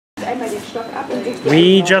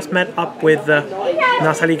We just met up with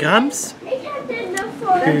Natalie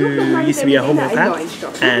who used to be a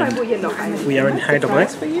homeopath, and we are in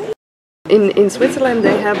Heilderberg. In Switzerland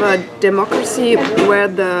they have a democracy where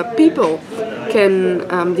the people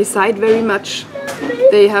can decide very much.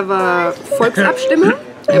 They have a Volksabstimmung.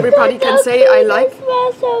 Everybody can say, I like...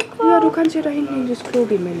 Ja, du kannst ja da hinten in das Klo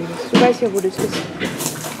gehen, mein Liebes. Du weißt ja, wo das ist.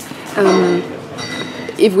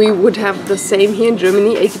 If we would have the same here in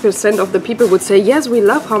Germany, 80% of the people would say, yes, we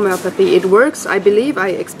love homeopathy, it works, I believe, I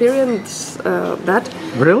experienced that.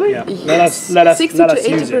 Really? Yeah. Yes. 60 to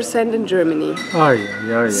 80% in Germany. Oh,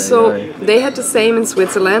 yeah. So they had the same in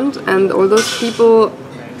Switzerland, and all those people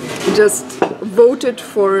just voted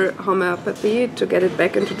for homeopathy to get it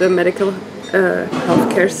back into the medical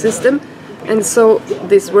healthcare system. And so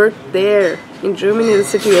this worked there. In Germany, the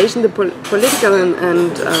situation, the political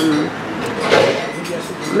and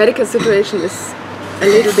medical situation is a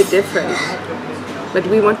little bit different, but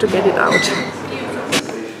we want to get it out.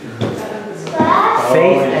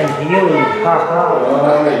 Faith and healing.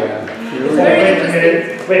 Oh, yeah.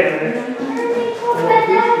 Wait a minute.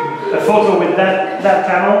 A photo with that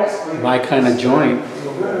panel. My kind of joint.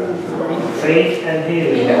 Faith and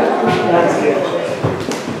healing. That's good.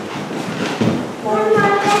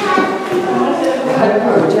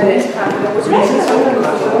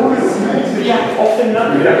 Often not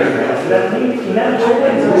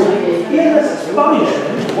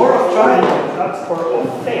astonishment, war of triumph, that's for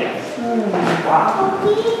faith. Wow.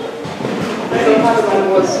 So Hanuman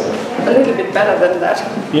was a little bit better than that.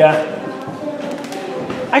 Yeah.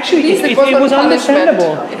 Actually, it was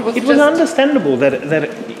understandable. It was understandable that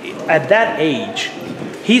at that age,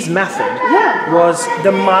 his method was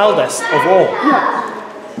the mildest of all. Yeah.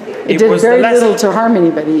 It did very little to harm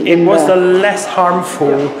anybody. It was the less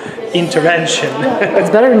harmful intervention. It's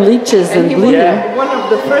better than leeches than bleeding. Yeah. One of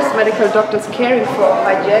the first medical doctors caring for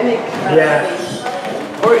hygienic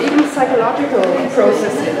or even psychological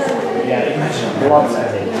processes. Yeah, imagine blood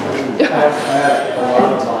setting.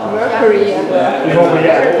 Mercury and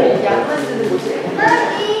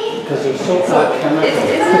Because they're so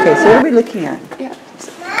Okay, so what are we looking at? Yeah.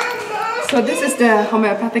 So this is the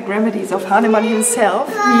homeopathic remedies of Hahnemann himself.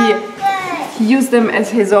 He used them as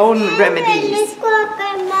his own remedies.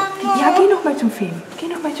 Ja, geh noch mal zum Film. Geh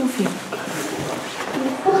noch mal zum Film.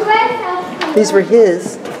 These were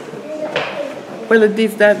his. Well, at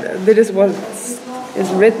least that is what is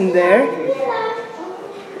written there.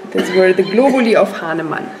 These were the globuli of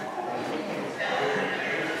Hahnemann.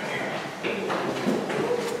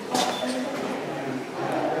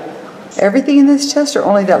 Everything in this chest, or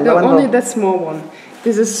only that no, one? Only that small one.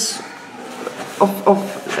 This is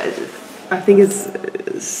I think it's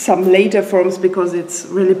some later forms because it's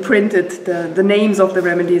really printed. The names of the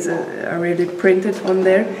remedies are really printed on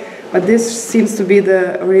there. But this seems to be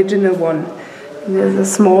the original one. And there's a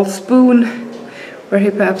small spoon where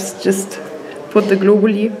he perhaps just put the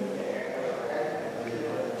globuli.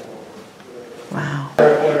 Wow. Or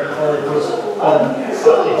it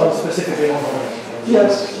was specifically on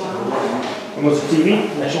Yes. It was TV?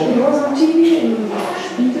 It was on TV in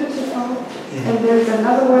Spiegel TV. And there's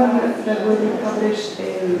another one that will be published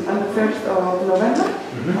on the 1st of November.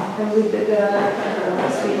 And we did a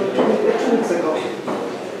 2 weeks ago.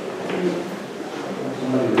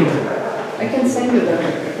 I can send you them.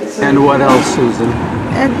 And what else, Susan?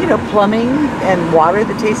 And plumbing and water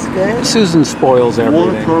that tastes good. Susan spoils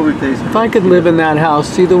everything. If I could live in that house,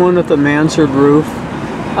 see the one with the mansard roof,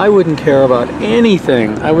 I wouldn't care about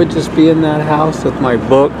anything. I would just be in that house with my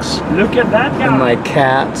books. Look at that guy. And my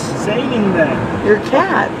cats. Sailing there. Your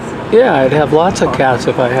cats. Yeah, I'd have lots of cats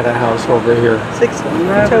if I had a house over here.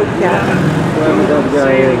 6-toed cat.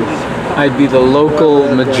 I'd be the local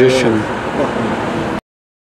magician.